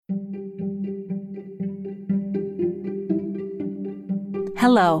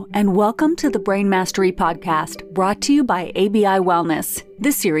Hello, and welcome to the Brain Mastery Podcast, brought to you by ABI Wellness.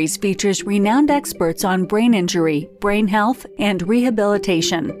 This series features renowned experts on brain injury, brain health, and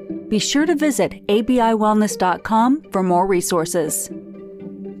rehabilitation. Be sure to visit abiwellness.com for more resources.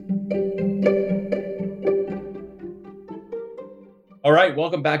 All right,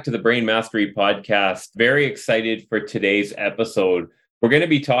 welcome back to the Brain Mastery Podcast. Very excited for today's episode. We're going to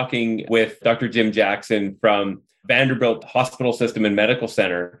be talking with Dr. Jim Jackson from Vanderbilt Hospital System and Medical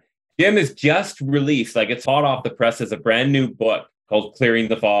Center. Jim has just released, it's hot off the presses, a brand new book called Clearing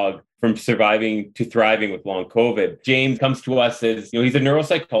the Fog: From Surviving to Thriving with Long COVID. James comes to us as, he's a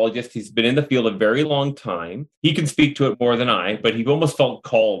neuropsychologist. He's been in the field a very long time. He can speak to it more than I, but he almost felt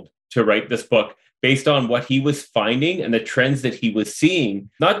called to write this book based on what he was finding and the trends that he was seeing,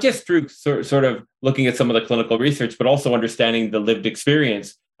 not just through sort of looking at some of the clinical research, but also understanding the lived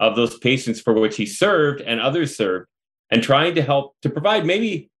experience of those patients for which he served and others served, and trying to help to provide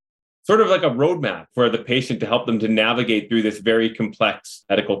maybe sort of like a roadmap for the patient to help them to navigate through this very complex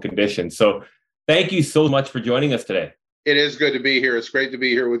medical condition. So thank you so much for joining us today. It is good to be here. It's great to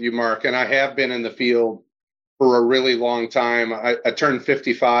be here with you, Mark. And I have been in the field for a really long time. I turned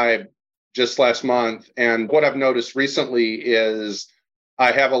 55 just last month. And what I've noticed recently is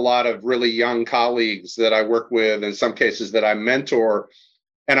I have a lot of really young colleagues that I work with, in some cases that I mentor.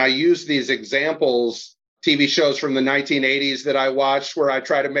 And I use these examples, TV shows from the 1980s that I watched, where I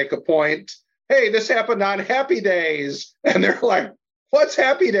try to make a point. Hey, this happened on Happy Days. And they're like, what's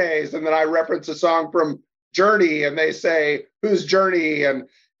Happy Days? And then I reference a song from Journey, and they say, who's Journey? And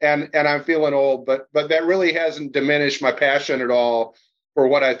I'm feeling old, but that really hasn't diminished my passion at all for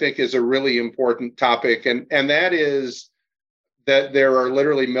what I think is a really important topic. And that is that there are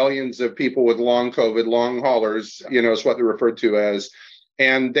literally millions of people with long COVID, long haulers, is what they're referred to as.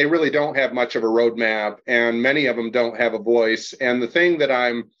 And they really don't have much of a roadmap, and many of them don't have a voice. And the thing that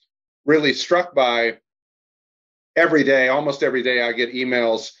I'm really struck by every day, almost every day, I get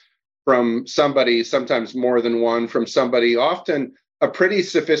emails from somebody, sometimes more than one, from somebody, often a pretty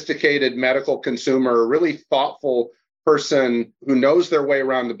sophisticated medical consumer, a really thoughtful person who knows their way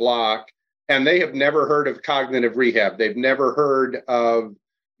around the block, and they have never heard of cognitive rehab. They've never heard of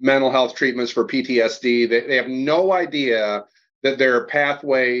mental health treatments for PTSD. They have no idea that there are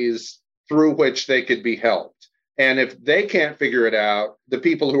pathways through which they could be helped. And if they can't figure it out, the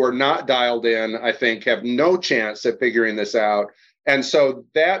people who are not dialed in, I think, have no chance at figuring this out. And so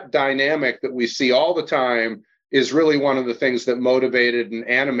that dynamic that we see all the time is really one of the things that motivated and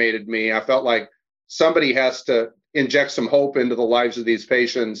animated me. I felt like somebody has to inject some hope into the lives of these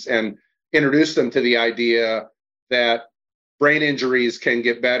patients and introduce them to the idea that brain injuries can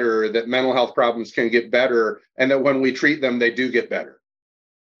get better, that mental health problems can get better, and that when we treat them, they do get better.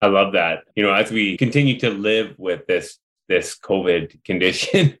 I love that. As we continue to live with this COVID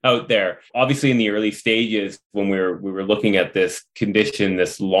condition out there, obviously in the early stages, when we were looking at this condition,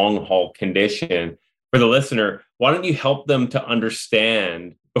 this long haul condition, for the listener, why don't you help them to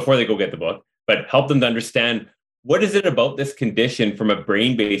understand, before they go get the book, but help them to understand, what is it about this condition from a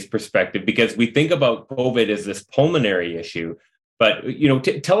brain-based perspective? Because we think about COVID as this pulmonary issue, but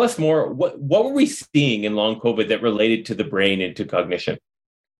tell us more. What were we seeing in long COVID that related to the brain and to cognition?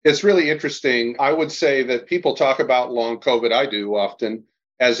 It's really interesting. I would say that people talk about long COVID, I do often,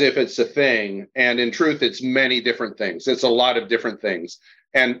 as if it's a thing. And in truth, it's many different things. It's a lot of different things.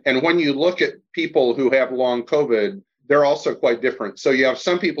 And when you look at people who have long COVID, they're also quite different. So you have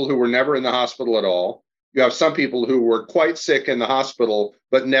some people who were never in the hospital at all. You have some people who were quite sick in the hospital,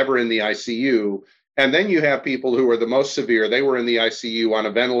 but never in the ICU. And then you have people who are the most severe. They were in the ICU on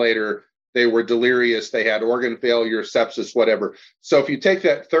a ventilator. They were delirious. They had organ failure, sepsis, whatever. So if you take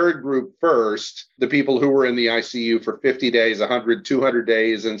that third group first, the people who were in the ICU for 50 days, 100, 200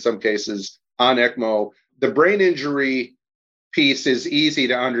 days, in some cases on ECMO, the brain injury piece is easy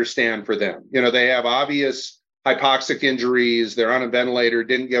to understand for them. They have obvious hypoxic injuries, they're on a ventilator,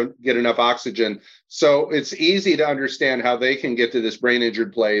 didn't get enough oxygen. So it's easy to understand how they can get to this brain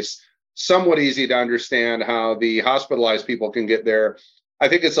injured place, somewhat easy to understand how the hospitalized people can get there. I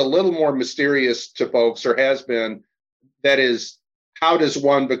think it's a little more mysterious to folks, or has been, that is, how does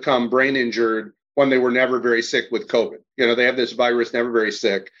one become brain injured when they were never very sick with COVID? They have this virus, never very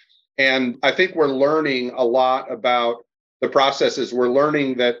sick. And I think we're learning a lot about the processes. We're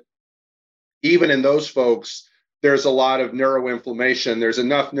learning that even in those folks, there's a lot of neuroinflammation. There's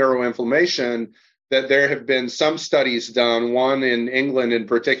enough neuroinflammation that there have been some studies done, one in England in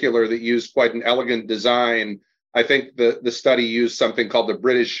particular, that used quite an elegant design. I think the study used something called the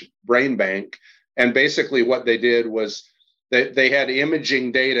British Brain Bank. And basically what they did was they had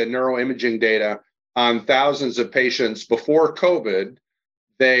imaging data, neuroimaging data on thousands of patients before COVID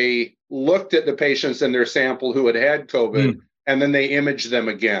They looked at the patients in their sample who had had COVID, and then they imaged them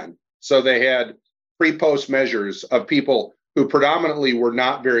again. So they had pre-post measures of people who predominantly were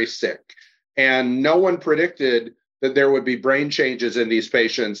not very sick. And no one predicted that there would be brain changes in these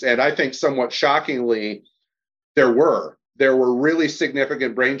patients. And I think somewhat shockingly, there were really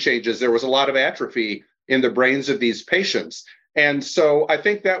significant brain changes. There was a lot of atrophy in the brains of these patients. And so I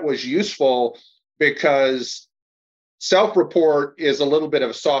think that was useful because self-report is a little bit of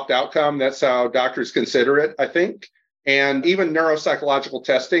a soft outcome. That's how doctors consider it, I think. And even neuropsychological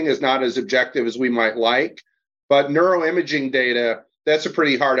testing is not as objective as we might like. But neuroimaging data, that's a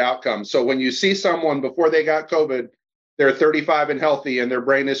pretty hard outcome. So when you see someone before they got COVID, they're 35 and healthy and their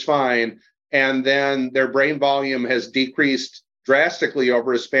brain is fine, and then their brain volume has decreased drastically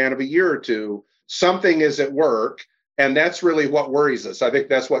over a span of a year or two, something is at work. And that's really what worries us. I think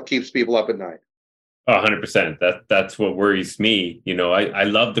that's what keeps people up at night. 100%. That's what worries me. I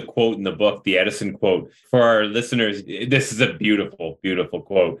love the quote in the book, the Edison quote. For our listeners, this is a beautiful, beautiful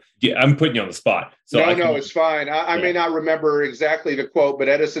quote. I'm putting you on the spot. So no, it's fine. I may not remember exactly the quote, but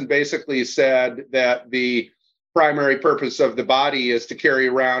Edison basically said that the primary purpose of the body is to carry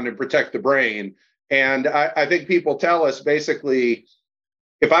around and protect the brain. And I think people tell us basically,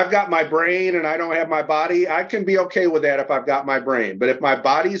 if I've got my brain and I don't have my body, I can be okay with that if I've got my brain. But if my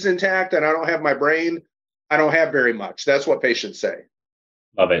body's intact and I don't have my brain, I don't have very much. That's what patients say.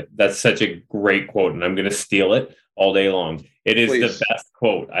 Love it. That's such a great quote, and I'm going to steal it all day long. It is Please. The best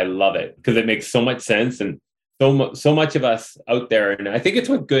quote. I love it because it makes so much sense, and so much of us out there, and I think it's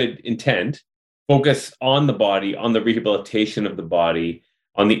with good intent, focus on the body, on the rehabilitation of the body,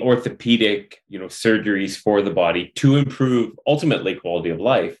 on the orthopedic, surgeries for the body to improve ultimately quality of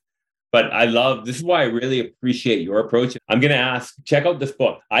life. But this is why I really appreciate your approach. I'm going to check out this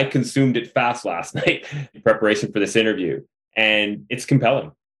book. I consumed it fast last night in preparation for this interview, and it's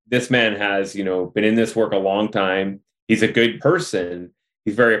compelling. This man has, been in this work a long time. He's a good person.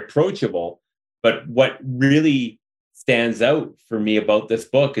 He's very approachable. But what really stands out for me about this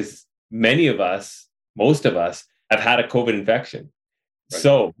book is most of us have had a COVID infection. Right.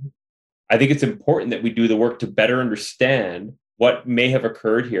 So I think it's important that we do the work to better understand what may have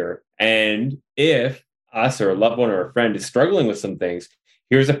occurred here. And if us or a loved one or a friend is struggling with some things,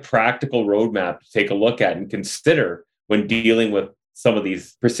 here's a practical roadmap to take a look at and consider when dealing with some of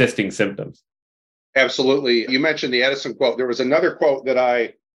these persisting symptoms. Absolutely. You mentioned the Edison quote. There was another quote that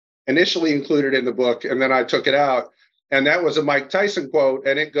I initially included in the book, and then I took it out. And that was a Mike Tyson quote.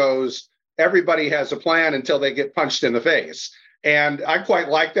 And it goes, "Everybody has a plan until they get punched in the face." And I quite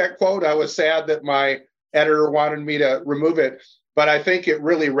like that quote. I was sad that my editor wanted me to remove it, but I think it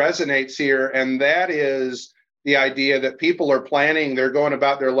really resonates here. And that is the idea that people are planning, they're going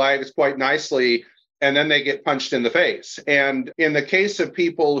about their lives quite nicely, and then they get punched in the face. And in the case of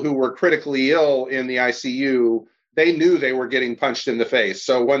people who were critically ill in the ICU, they knew they were getting punched in the face.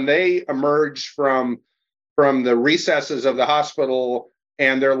 So when they emerged from the recesses of the hospital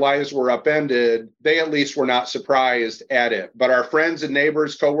and their lives were upended, they at least were not surprised at it. But our friends and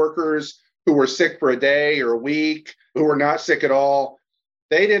neighbors, coworkers who were sick for a day or a week, who were not sick at all,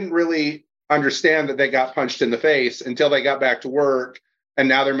 they didn't really understand that they got punched in the face until they got back to work. And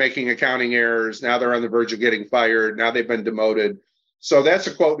now they're making accounting errors. Now they're on the verge of getting fired. Now they've been demoted. So that's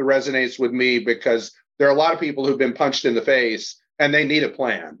a quote that resonates with me because there are a lot of people who've been punched in the face and they need a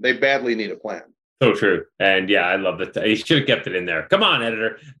plan. They badly need a plan. So true. And yeah, I love that. You should have kept it in there. Come on,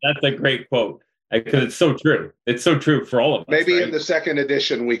 editor. That's a great quote because it's so true. It's so true for all of us. Maybe right? In the second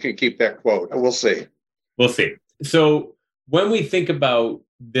edition, we can keep that quote. We'll see. We'll see. So when we think about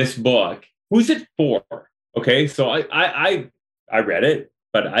this book, who's it for? Okay. So I read it,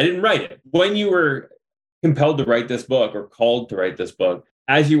 but I didn't write it. When you were compelled to write this book or called to write this book,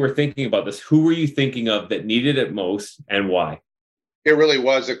 as you were thinking about this, who were you thinking of that needed it most and why? It really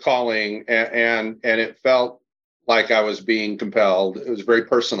was a calling, and it felt like I was being compelled. It was very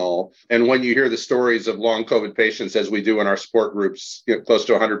personal. And when you hear the stories of long COVID patients, as we do in our support groups, close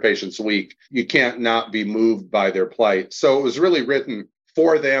to 100 patients a week, you can't not be moved by their plight. So it was really written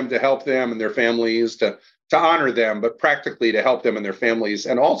for them, to help them and their families, to honor them, but practically to help them and their families.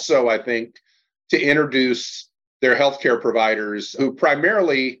 And also, I think, to introduce their healthcare providers who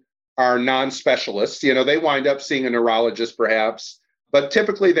primarily are non-specialists. They wind up seeing a neurologist perhaps, but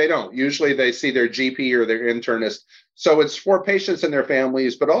typically they don't. Usually they see their GP or their internist. So it's for patients and their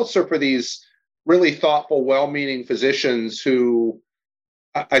families, but also for these really thoughtful, well-meaning physicians who,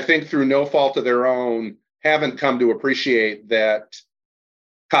 I think through no fault of their own, haven't come to appreciate that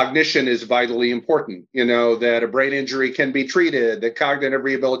cognition is vitally important, that a brain injury can be treated, that cognitive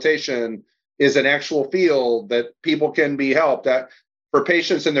rehabilitation is an actual field, that people can be helped. for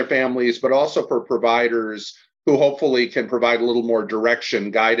patients and their families, but also for providers who hopefully can provide a little more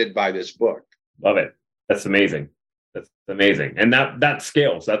direction guided by this book. Love it. That's amazing. That's amazing. And that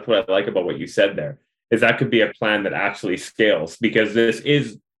scales. That's what I like about what you said there, is that could be a plan that actually scales, because this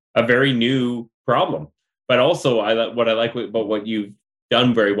is a very new problem. But also what I like about what you've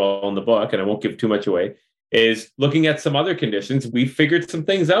done very well in the book, and I won't give too much away, is looking at some other conditions. We figured some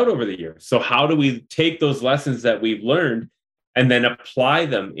things out over the years. So how do we take those lessons that we've learned and then apply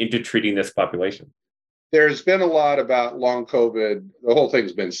them into treating this population? There's been a lot about long COVID. The whole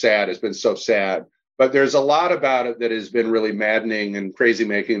thing's been sad. It's been so sad. But there's a lot about it that has been really maddening and crazy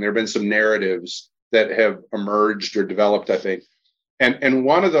making. There have been some narratives that have emerged or developed, I think. And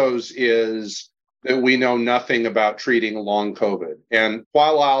one of those is that we know nothing about treating long COVID. And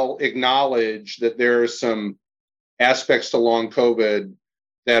while I'll acknowledge that there are some aspects to long COVID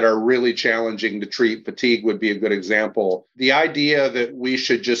that are really challenging to treat, fatigue would be a good example. The idea that we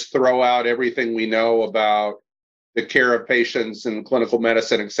should just throw out everything we know about the care of patients and clinical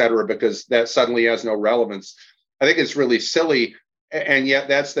medicine, et cetera, because that suddenly has no relevance, I think it's really silly. And yet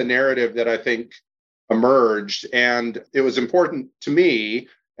that's the narrative that I think emerged. And it was important to me,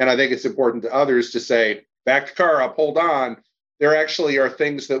 and I think it's important to others, to say, back to car up, hold on. There actually are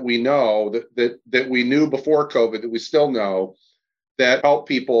things that we know that we knew before COVID, that we still know, that help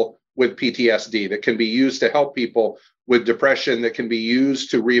people with PTSD, that can be used to help people with depression, that can be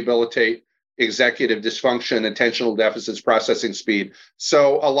used to rehabilitate executive dysfunction, attentional deficits, processing speed.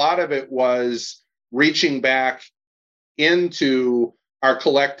 So a lot of it was reaching back into our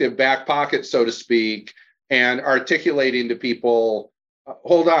collective back pocket, so to speak, and articulating to people,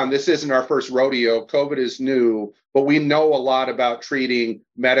 hold on, this isn't our first rodeo. COVID is new, but we know a lot about treating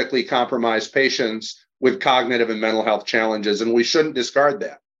medically compromised patients with cognitive and mental health challenges, and we shouldn't discard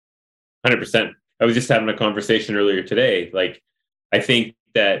that. 100%. I was just having a conversation earlier today. Like, I think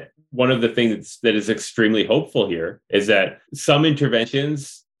that one of the things that is extremely hopeful here is that some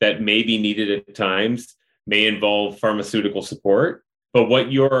interventions that may be needed at times may involve pharmaceutical support. But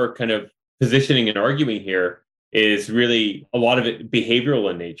what you're kind of positioning and arguing here is really a lot of it behavioral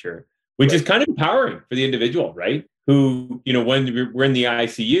in nature, which is kind of empowering for the individual, right? Who, when we're in the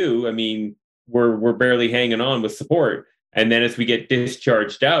ICU, I mean, we're barely hanging on with support. And then as we get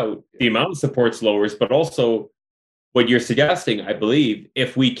discharged out, the amount of support's lowers, but also what you're suggesting, I believe,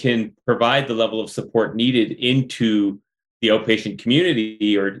 if we can provide the level of support needed into the outpatient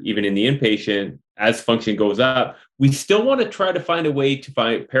community or even in the inpatient, as function goes up, we still want to try to find a way to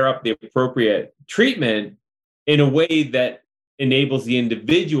pair up the appropriate treatment in a way that enables the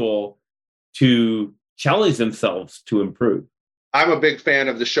individual to challenge themselves to improve. I'm a big fan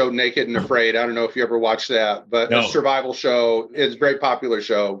of the show Naked and Afraid. I don't know if you ever watched that, but no. A survival show. It's a very popular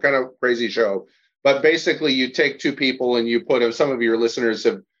show, kind of crazy show. But basically, you take two people and you put them, some of your listeners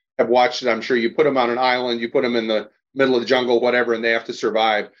have watched it, I'm sure. You put them on an island, you put them in the middle of the jungle, whatever, and they have to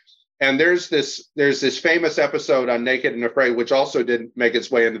survive. And there's this famous episode on Naked and Afraid, which also didn't make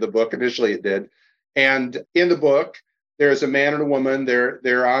its way into the book. Initially, it did. And in the book, there's a man and a woman.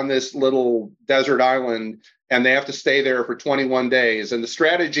 They're on this little desert island, and they have to stay there for 21 days. And the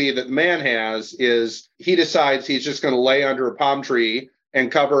strategy that the man has is he decides he's just going to lay under a palm tree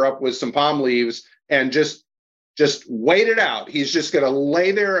and cover up with some palm leaves and just wait it out. He's just going to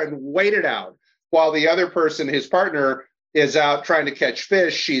lay there and wait it out. While the other person, his partner, is out trying to catch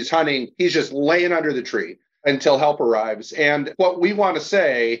fish. She's hunting. He's just laying under the tree until help arrives. And what we want to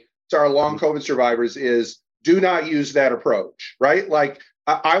say to our long COVID survivors is, do not use that approach, right? Like,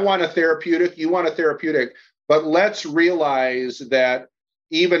 I want a therapeutic, you want a therapeutic, but let's realize that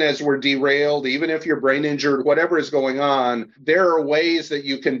even as we're derailed, even if you're brain injured, whatever is going on, there are ways that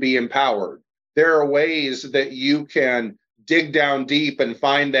you can be empowered. There are ways that you can dig down deep and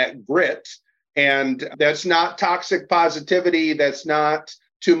find that grit. And that's not toxic positivity. That's not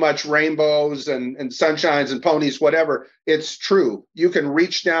too much rainbows and sunshines and ponies, whatever. It's true. You can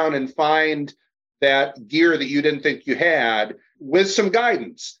reach down and find that gear that you didn't think you had with some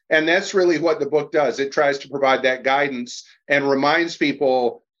guidance. And that's really what the book does. It tries to provide that guidance and reminds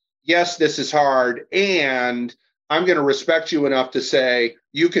people, yes, this is hard. And I'm going to respect you enough to say,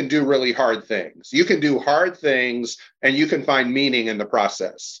 you can do really hard things. You can do hard things and you can find meaning in the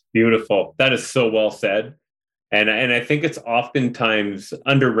process. Beautiful. That is so well said. And I think it's oftentimes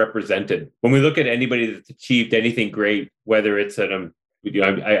underrepresented. When we look at anybody that's achieved anything great, whether it's at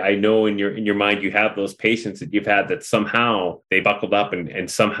I know in your mind you have those patients that you've had that somehow they buckled up and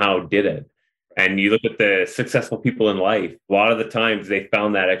somehow did it. And you look at the successful people in life, a lot of the times they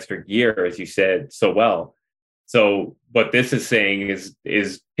found that extra gear, as you said so well. So what this is saying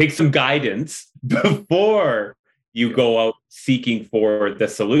is take some guidance before you go out seeking for the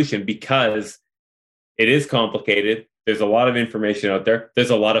solution because it is complicated. There's a lot of information out there. There's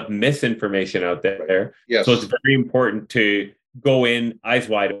a lot of misinformation out there. Yes. So it's very important to go in eyes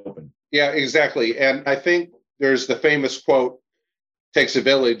wide open. Yeah, exactly. And I think there's the famous quote, takes a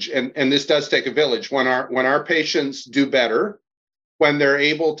village. And this does take a village. When our patients do better, when they're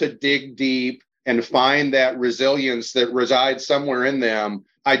able to dig deep and find that resilience that resides somewhere in them,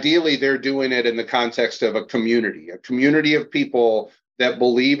 ideally they're doing it in the context of a community of people that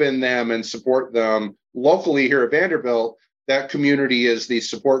believe in them and support them. Locally here at Vanderbilt, that community is these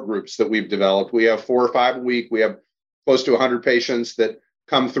support groups that we've developed. We have 4 or 5 a week. We have close to 100 patients that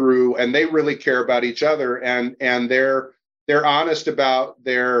come through, and they really care about each other, and they're honest about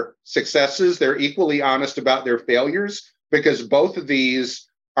their successes. They're equally honest about their failures, because both of these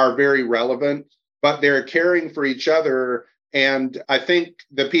are very relevant, but they're caring for each other. And I think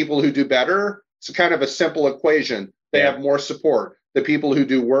the people who do better, it's kind of a simple equation. They have more support. The people who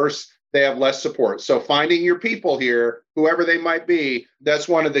do worse, they have less support. So finding your people here, whoever they might be, that's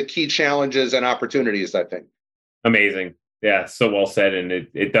one of the key challenges and opportunities, I think. Amazing. Yeah, so well said. And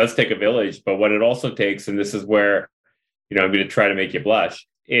it does take a village, but what it also takes, and this is where, I'm going to try to make you blush,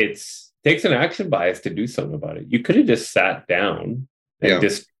 it takes an action bias to do something about it. You could have just sat down and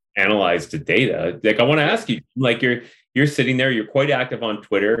just analyzed the data. Like, I want to ask you, like, you're sitting there, you're quite active on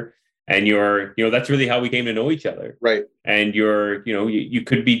Twitter, and that's really how we came to know each other. Right. And you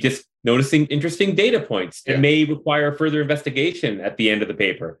could be just noticing interesting data points that may require further investigation at the end of the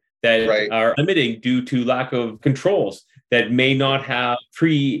paper that are limiting due to lack of controls that may not have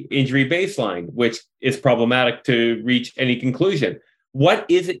pre-injury baseline, which is problematic to reach any conclusion. What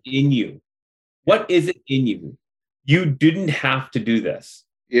is it in you? What is it in you? You didn't have to do this.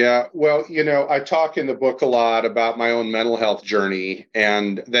 Yeah, well, I talk in the book a lot about my own mental health journey,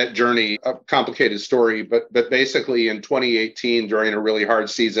 and that journey, a complicated story, but basically in 2018, during a really hard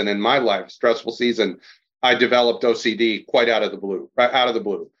season in my life, stressful season, I developed OCD quite out of the blue.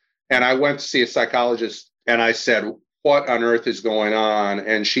 And I went to see a psychologist, and I said, what on earth is going on?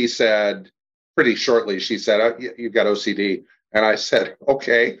 And she said, pretty shortly, you've got OCD. And I said,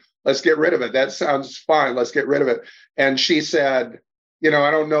 okay, let's get rid of it. That sounds fine. Let's get rid of it. And she said, I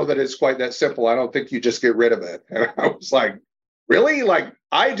don't know that it's quite that simple. I don't think you just get rid of it. And I was like, really? Like,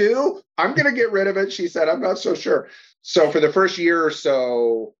 I do? I'm going to get rid of it. She said, I'm not so sure. So for the first year or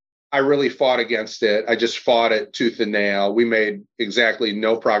so, I really fought against it. I just fought it tooth and nail. We made exactly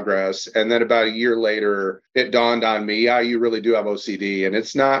no progress. And then about a year later, it dawned on me, you really do have OCD, and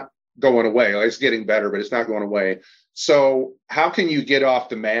it's not going away. It's getting better, but it's not going away. So how can you get off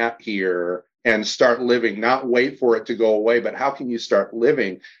the mat here and start living, not wait for it to go away, but how can you start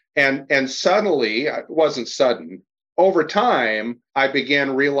living? And suddenly, it wasn't sudden, over time, I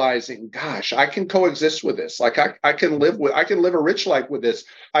began realizing, gosh, I can coexist with this. Like I can live a rich life with this.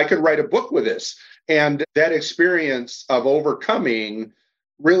 I could write a book with this. And that experience of overcoming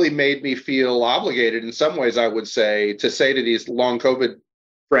really made me feel obligated in some ways, I would say, to say to these long COVID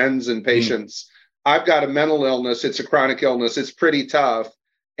friends and patients, I've got a mental illness. It's a chronic illness. It's pretty tough.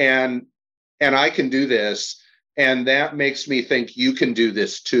 And I can do this. And that makes me think you can do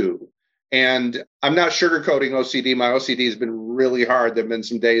this too. And I'm not sugarcoating OCD. My OCD has been really hard. There have been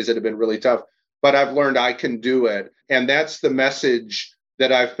some days that have been really tough, but I've learned I can do it. And that's the message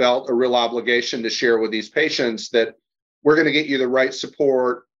that I felt a real obligation to share with these patients, that we're going to get you the right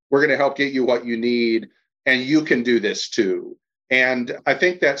support. We're going to help get you what you need, and you can do this too. And I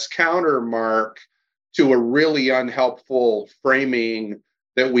think that's counter, Mark, to a really unhelpful framing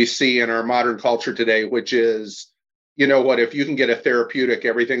that we see in our modern culture today, which is, if you can get a therapeutic,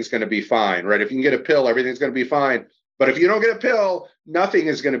 everything's going to be fine, right? If you can get a pill, everything's going to be fine. But if you don't get a pill, nothing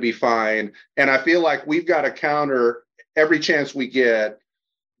is going to be fine. And I feel like we've got to counter every chance we get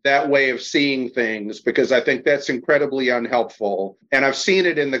that way of seeing things, because I think that's incredibly unhelpful. And I've seen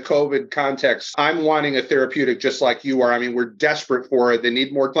it in the COVID context. I'm wanting a therapeutic just like you are. I mean, we're desperate for it. They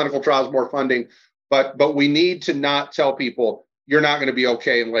need more clinical trials, more funding. But we need to not tell people you're not going to be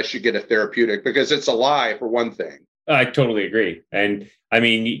okay unless you get a therapeutic, because it's a lie, for one thing. I totally agree. And I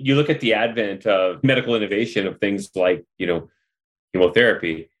mean, you look at the advent of medical innovation of things like,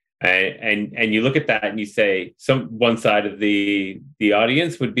 chemotherapy, and you look at that and you say, one side of the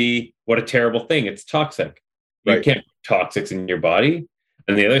audience would be, what a terrible thing. It's toxic. You can't put toxics in your body.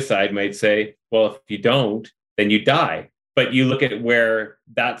 And the other side might say, well, if you don't, then you die. But you look at where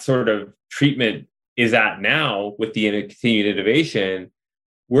that sort of treatment is at now with the continued innovation.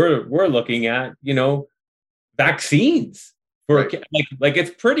 We're looking at, vaccines for like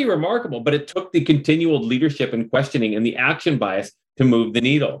it's pretty remarkable, but it took the continual leadership and questioning and the action bias to move the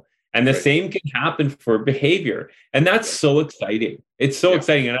needle. And the same can happen for behavior. And that's so exciting. It's so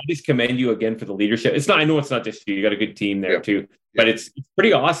exciting. And I just commend you again for the leadership. I know it's not just you got a good team there too, but it's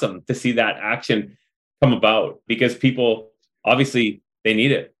pretty awesome to see that action come about, because people, obviously, they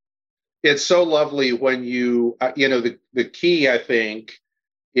need it. It's so lovely when the key, I think,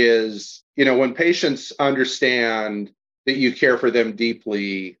 is, when patients understand that you care for them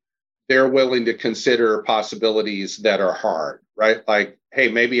deeply, they're willing to consider possibilities that are hard, right? Like, hey,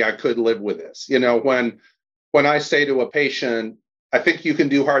 maybe I could live with this. When I say to a patient, I think you can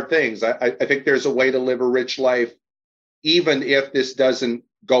do hard things. I think there's a way to live a rich life, even if this doesn't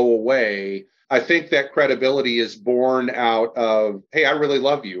go away. I think that credibility is born out of, hey, I really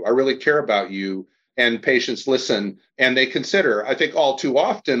love you. I really care about you. And patients listen and they consider. I think all too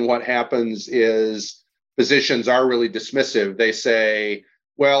often what happens is physicians are really dismissive. They say,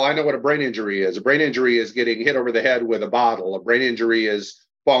 well, I know what a brain injury is. A brain injury is getting hit over the head with a bottle. A brain injury is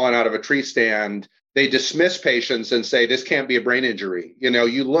falling out of a tree stand. They dismiss patients and say, this can't be a brain injury.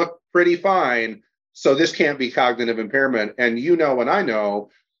 You look pretty fine, so this can't be cognitive impairment. And and I know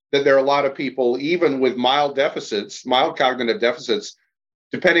that there are a lot of people, even with mild cognitive deficits,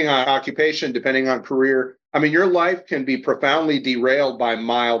 depending on occupation, depending on career. I mean, your life can be profoundly derailed by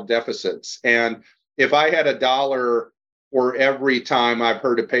mild deficits. And if I had $1 for every time I've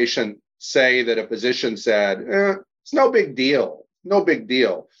heard a patient say that a physician said, it's no big deal,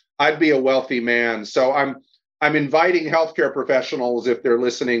 I'd be a wealthy man. So I'm inviting healthcare professionals, if they're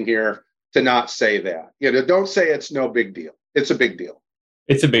listening here, to not say that. Don't say it's no big deal. It's a big deal.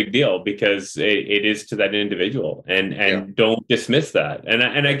 It's a big deal because it is to that individual, and don't dismiss that.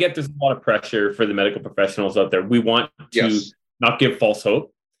 And I get there's a lot of pressure for the medical professionals out there. We want to not give false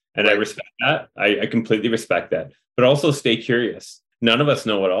hope. And I respect that. I completely respect that. But also stay curious. None of us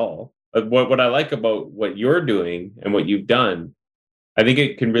know it all. What I like about what you're doing and what you've done, I think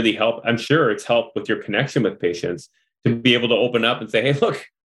it can really help. I'm sure it's helped with your connection with patients to be able to open up and say, hey, look,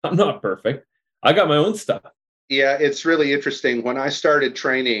 I'm not perfect. I got my own stuff. Yeah, it's really interesting. When I started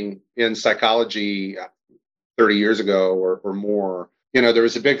training in psychology 30 years ago or more, there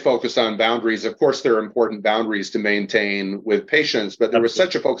was a big focus on boundaries. Of course, there are important boundaries to maintain with patients, but there was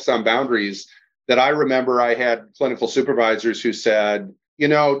such a focus on boundaries that I remember I had clinical supervisors who said,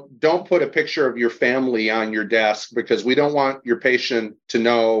 don't put a picture of your family on your desk because we don't want your patient to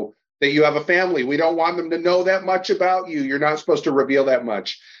know that you have a family. We don't want them to know that much about you. You're not supposed to reveal that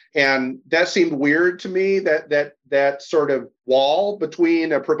much. And that seemed weird to me, that sort of wall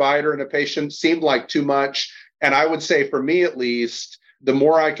between a provider and a patient seemed like too much. And I would say, for me at least, the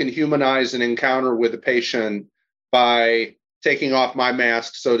more I can humanize an encounter with a patient by taking off my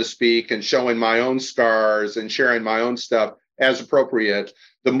mask, so to speak, and showing my own scars and sharing my own stuff as appropriate,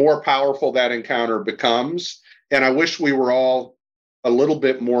 the more powerful that encounter becomes. And I wish we were all a little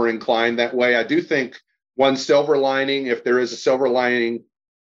bit more inclined that way. I do think one silver lining, if there is a silver lining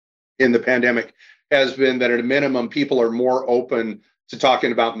in the pandemic, has been that at a minimum, people are more open to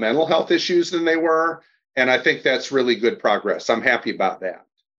talking about mental health issues than they were. And I think that's really good progress. I'm happy about that.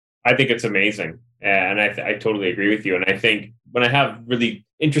 I think it's amazing. And I totally agree with you. And I think when I have really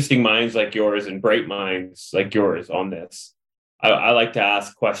interesting minds like yours and bright minds like yours on this, I like to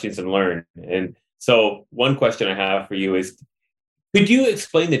ask questions and learn. And so one question I have for you is, could you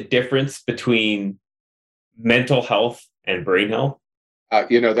explain the difference between mental health and brain health?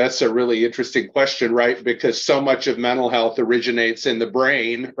 That's a really interesting question, right? Because so much of mental health originates in the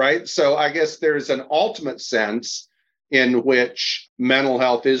brain, right? So I guess there's an ultimate sense in which mental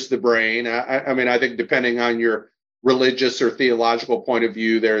health is the brain. I mean, I think depending on your religious or theological point of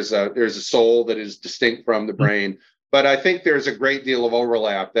view, there's a soul that is distinct from the brain. But I think there's a great deal of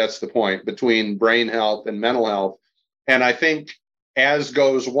overlap. That's the point, between brain health and mental health. And I think as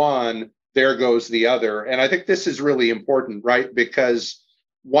goes one, there goes the other. And I think this is really important, right? Because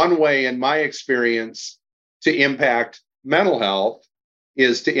one way, in my experience, to impact mental health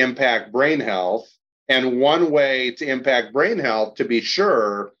is to impact brain health. And one way to impact brain health, to be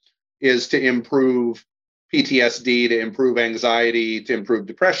sure, is to improve PTSD, to improve anxiety, to improve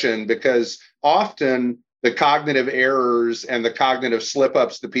depression, because often the cognitive errors and the cognitive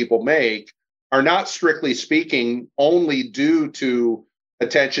slip-ups that people make are not, strictly speaking, only due to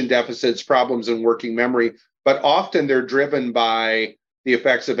attention deficits, problems in working memory, but often they're driven by the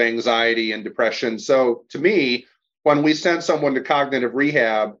effects of anxiety and depression. So to me, when we send someone to cognitive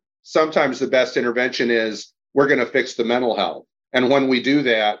rehab, sometimes the best intervention is we're going to fix the mental health. And when we do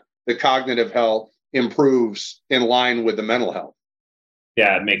that, the cognitive health improves in line with the mental health.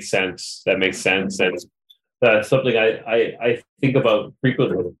 Yeah, it makes sense. That makes sense. And that's something I think about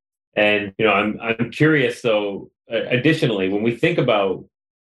frequently. And, I'm curious, though, additionally, when we think about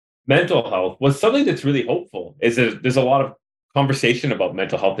mental health was something that's really hopeful. Is that there's a lot of conversation about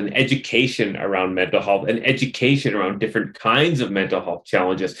mental health and education around mental health and education around different kinds of mental health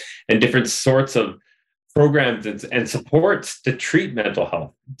challenges and different sorts of programs and supports to treat mental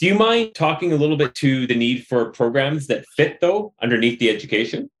health. Do you mind talking a little bit to the need for programs that fit, though, underneath the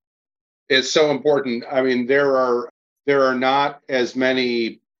education? It's so important. I mean, there are not as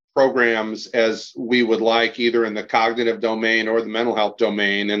many programs as we would like, either in the cognitive domain or the mental health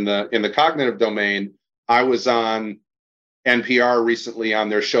domain. In the cognitive domain, I was on NPR recently on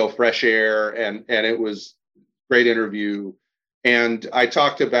their show Fresh Air, and it was a great interview. And I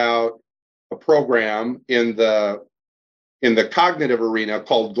talked about a program in the cognitive arena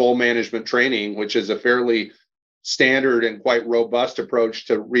called goal management training, which is a fairly standard and quite robust approach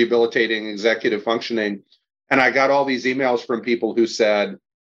to rehabilitating executive functioning. And I got all these emails from people who said,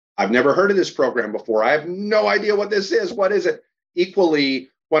 I've never heard of this program before. I have no idea what this is. What is it? Equally,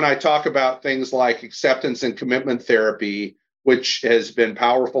 when I talk about things like acceptance and commitment therapy, which has been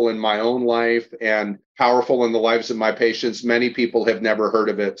powerful in my own life and powerful in the lives of my patients, many people have never heard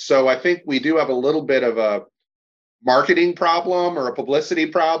of it. So I think we do have a little bit of a marketing problem or a publicity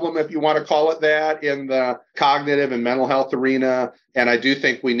problem, if you want to call it that, in the cognitive and mental health arena. And I do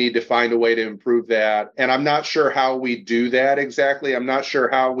think we need to find a way to improve that. And I'm not sure how we do that exactly. I'm not sure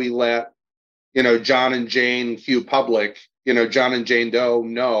how we let, John and Jane Q Public, John and Jane Doe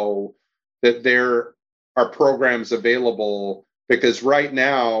know that there are programs available, because right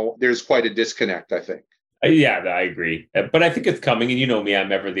now there's quite a disconnect, I think. Yeah, I agree. But I think it's coming. And you know me,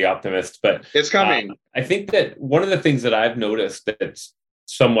 I'm ever the optimist. But it's coming. I think that one of the things that I've noticed that's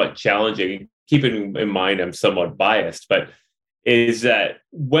somewhat challenging, keeping in mind I'm somewhat biased, but is that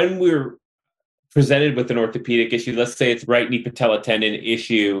when we're presented with an orthopedic issue, let's say it's right knee patella tendon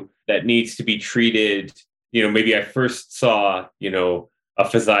issue that needs to be treated, maybe I first saw, a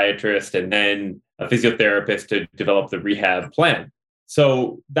physiatrist and then a physiotherapist to develop the rehab plan.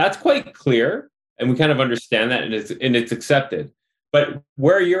 So that's quite clear. And we kind of understand that, and it's accepted. But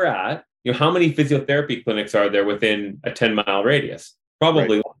where you're at, how many physiotherapy clinics are there within a 10-mile radius?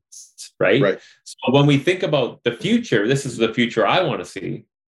 Probably lots, right? So when we think about the future, this is the future I want to see,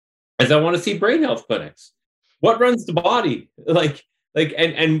 is I want to see brain health clinics. What runs the body?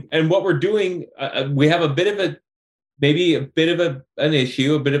 And what we're doing, we have an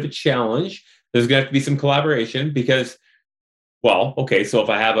issue, a bit of a challenge. There's going to have to be some collaboration because, well, okay, so if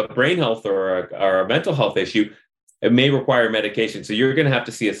I have a brain health or a mental health issue, it may require medication. So you're going to have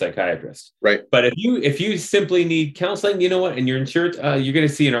to see a psychiatrist. Right. But if you simply need counseling, you know what, and you're insured, you're going to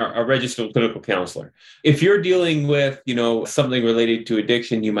see a registered clinical counselor. If you're dealing with, something related to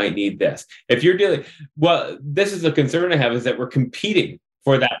addiction, you might need this. If you're this is a concern I have, is that we're competing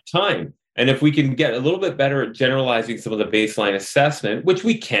for that time. And if we can get a little bit better at generalizing some of the baseline assessment, which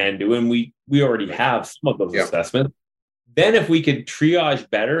we can do, and we already have some of those assessments, then if we could triage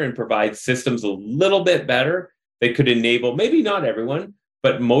better and provide systems a little bit better, they could enable maybe not everyone,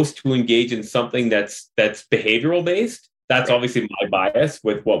 but most to engage in something that's behavioral based. That's obviously my bias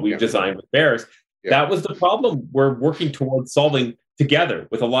with what we've designed with Bears. That was the problem we're working towards solving together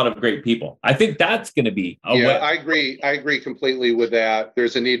with a lot of great people. I think that's going to be I agree. I agree completely with that.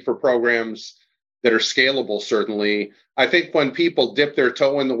 There's a need for programs that are scalable, certainly. I think when people dip their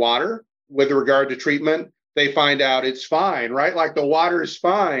toe in the water with regard to treatment, they find out it's fine, right? Like the water is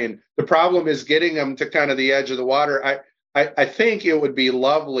fine. The problem is getting them to kind of the edge of the water. I think it would be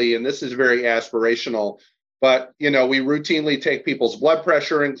lovely, and this is very aspirational, but, we routinely take people's blood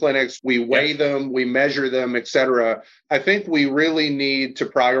pressure in clinics, we weigh them, we measure them, et cetera. I think we really need to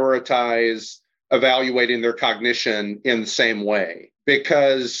prioritize evaluating their cognition in the same way,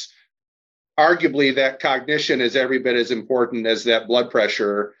 because arguably that cognition is every bit as important as that blood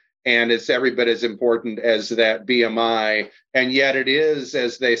pressure. And it's every bit as important as that BMI. And yet it is,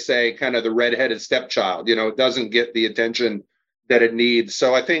 as they say, kind of the redheaded stepchild. It doesn't get the attention that it needs.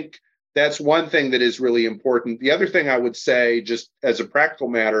 So I think that's one thing that is really important. The other thing I would say, just as a practical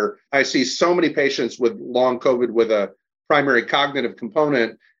matter, I see so many patients with long COVID with a primary cognitive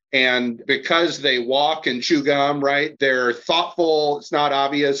component. And because they walk and chew gum, right, they're thoughtful, it's not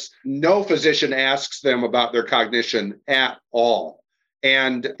obvious. No physician asks them about their cognition at all.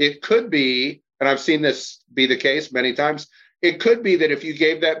 And it could be, and I've seen this be the case many times, it could be that if you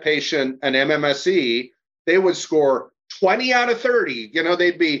gave that patient an MMSE, they would score 20 out of 30.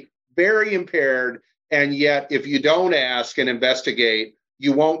 They'd be very impaired. And yet, if you don't ask and investigate,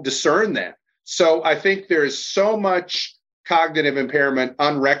 you won't discern that. So I think there's so much cognitive impairment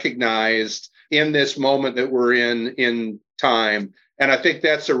unrecognized in this moment that we're in time. And I think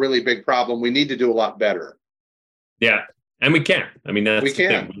that's a really big problem. We need to do a lot better. Yeah. And we can. I mean, that's we the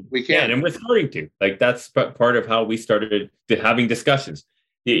can. thing. We can. And we're starting to. Like, that's part of how we started having discussions.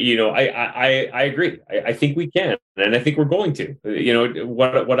 I agree. I think we can. And I think we're going to.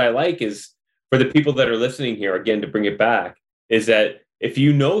 What I like is, for the people that are listening here, again, to bring it back, is that if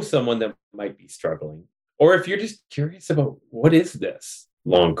you know someone that might be struggling, or if you're just curious about what is this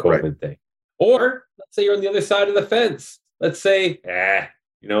long COVID thing, or let's say you're on the other side of the fence. Let's say,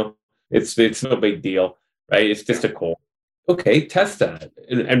 it's no big deal, right? It's just a cold. Okay, test that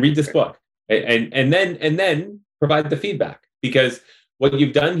and read this book, and then provide the feedback, because what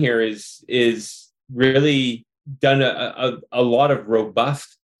you've done here is really done a lot of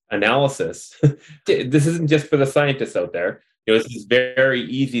robust analysis. This isn't just for the scientists out there. This is very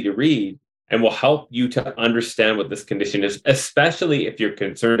easy to read and will help you to understand what this condition is, especially if you're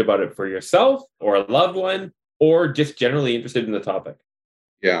concerned about it for yourself or a loved one, or just generally interested in the topic.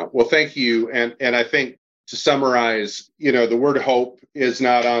 Yeah, well, thank you. And I think, to summarize, the word hope is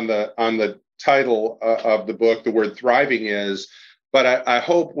not on the title of the book. The word thriving is, but I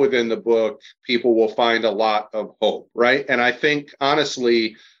hope within the book people will find a lot of hope, right? And I think,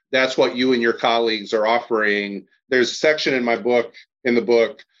 honestly, that's what you and your colleagues are offering. There's a section in the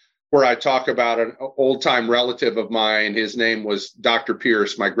book where I talk about an old-time relative of mine. His name was Dr.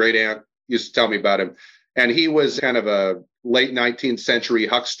 Pierce. My great aunt used to tell me about him. And he was kind of a late 19th century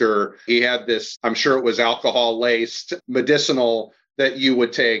huckster. He had this, I'm sure it was alcohol-laced medicinal that you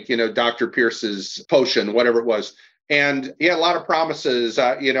would take, Dr. Pierce's potion, whatever it was. And he had a lot of promises.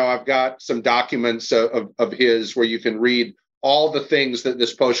 I've got some documents of his where you can read all the things that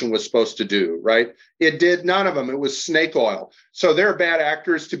this potion was supposed to do, right? It did none of them. It was snake oil. So there are bad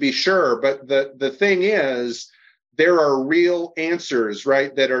actors, to be sure. But the thing is, there are real answers,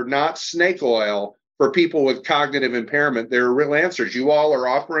 right, that are not snake oil. For people with cognitive impairment, there are real answers. You all are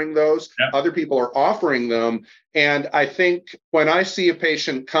offering those. Yeah. Other people are offering them. And I think when I see a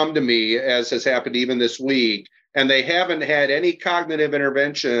patient come to me, as has happened even this week, and they haven't had any cognitive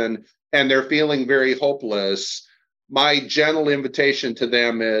intervention and they're feeling very hopeless, my gentle invitation to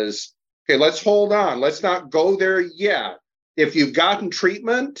them is, okay, let's hold on. Let's not go there yet. If you've gotten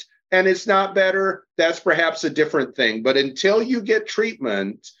treatment and it's not better, that's perhaps a different thing. But until you get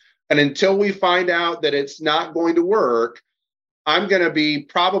treatment, and until we find out that it's not going to work, I'm going to be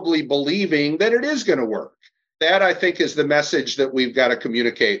probably believing that it is going to work. That, I think, is the message that we've got to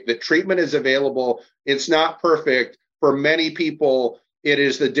communicate, that treatment is available. It's not perfect. For many people, it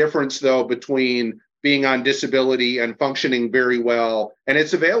is the difference, though, between being on disability and functioning very well, and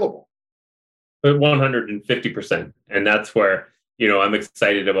it's available. 150%. And that's where, I'm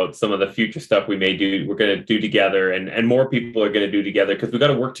excited about some of the future stuff we're going to do together, and more people are going to do together, because we've got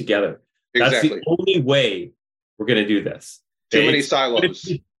to work together. Exactly. That's the only way we're going to do this. Too many silos.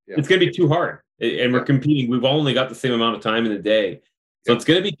 It's going to be too hard. And we're competing. We've only got the same amount of time in the day. So it's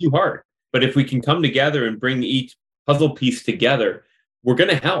going to be too hard. But if we can come together and bring each puzzle piece together, we're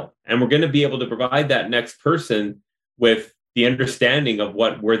going to help. And we're going to be able to provide that next person with the understanding of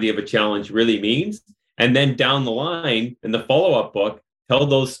what worthy of a challenge really means. And then down the line, in the follow-up book, tell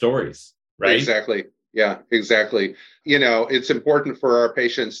those stories, right? Exactly. Yeah, exactly. It's important for our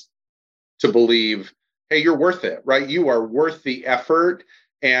patients to believe, hey, you're worth it, right? You are worth the effort.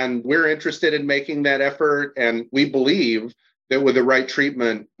 And we're interested in making that effort. And we believe that with the right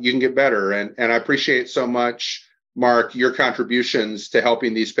treatment, you can get better. And I appreciate so much, Mark, your contributions to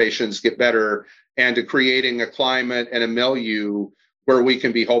helping these patients get better and to creating a climate and a milieu where we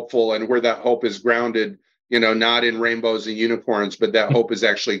can be hopeful, and where that hope is grounded, not in rainbows and unicorns, but that hope is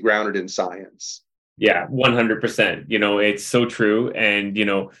actually grounded in science. Yeah, 100%. It's so true. And,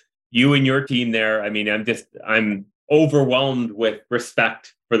 you and your team there, I mean, I'm overwhelmed with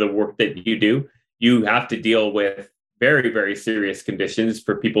respect for the work that you do. You have to deal with very, very serious conditions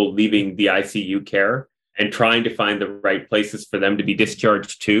for people leaving the ICU care and trying to find the right places for them to be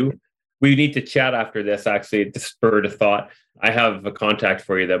discharged to. We need to chat after this, actually. It just spurred a thought. I have a contact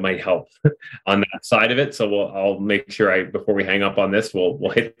for you that might help on that side of it. So I'll make sure before we hang up on this, we'll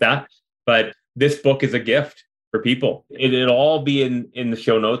hit that. But this book is a gift for people. It'll all be in the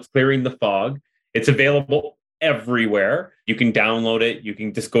show notes, Clearing the Fog. It's available everywhere. You can download it. You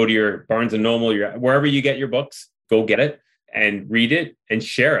can just go to your Barnes & Noble, wherever you get your books, go get it and read it and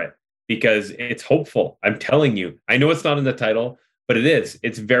share it, because it's hopeful. I'm telling you. I know it's not in the title, but it is.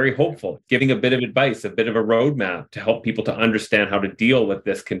 It's very hopeful, giving a bit of advice, a bit of a roadmap to help people to understand how to deal with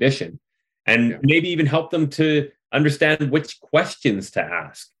this condition, and maybe even help them to understand which questions to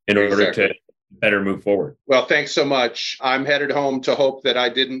ask in order to better move forward. Well, thanks so much. I'm headed home to hope that I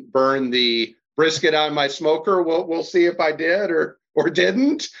didn't burn the brisket on my smoker. We'll see if I did, or or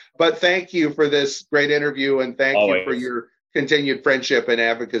didn't. But thank you for this great interview, and thank Always. you for your continued friendship and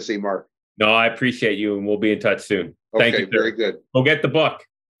advocacy, Mark. No, I appreciate you, and we'll be in touch soon. Okay, Thank you. very good. Go get the book.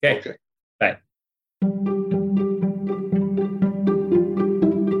 Okay. Bye.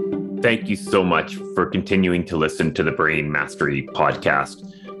 Thank you so much for continuing to listen to the Brain Mastery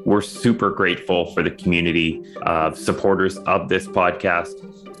podcast. We're super grateful for the community of supporters of this podcast.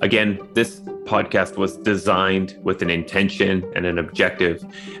 Again, this podcast was designed with an intention and an objective,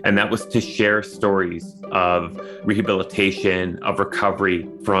 and that was to share stories of rehabilitation, of recovery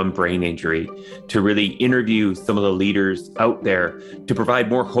from brain injury, to really interview some of the leaders out there to provide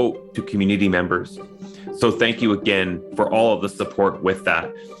more hope to community members. So thank you again for all of the support with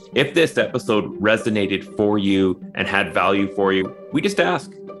that. If this episode resonated for you and had value for you, we just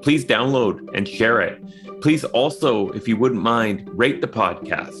ask, please download and share it. Please also, if you wouldn't mind, rate the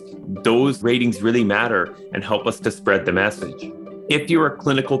podcast. Those ratings really matter and help us to spread the message. If you're a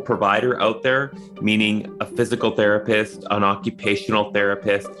clinical provider out there, meaning a physical therapist, an occupational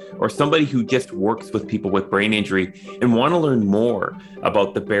therapist, or somebody who just works with people with brain injury and want to learn more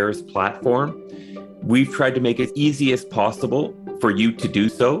about the BEARS platform, we've tried to make it as easy as possible for you to do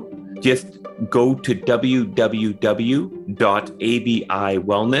so. Just go to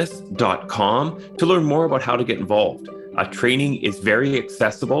www.abiwellness.com to learn more about how to get involved. Training is very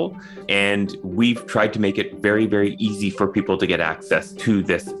accessible, and we've tried to make it very, very easy for people to get access to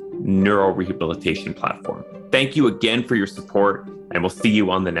this neurorehabilitation platform. Thank you again for your support, and we'll see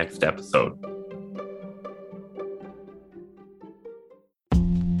you on the next episode.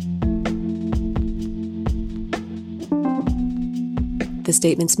 The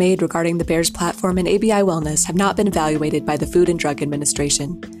statements made regarding the BEARS platform and ABI Wellness have not been evaluated by the Food and Drug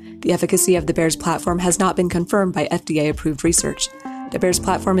Administration. The efficacy of the BEARS platform has not been confirmed by FDA-approved research. The BEARS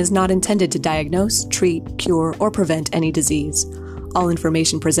platform is not intended to diagnose, treat, cure, or prevent any disease. All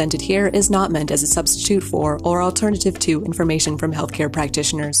information presented here is not meant as a substitute for or alternative to information from healthcare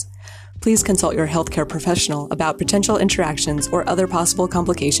practitioners. Please consult your healthcare professional about potential interactions or other possible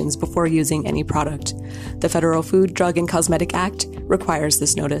complications before using any product. The Federal Food, Drug, and Cosmetic Act requires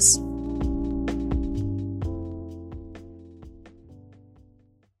this notice.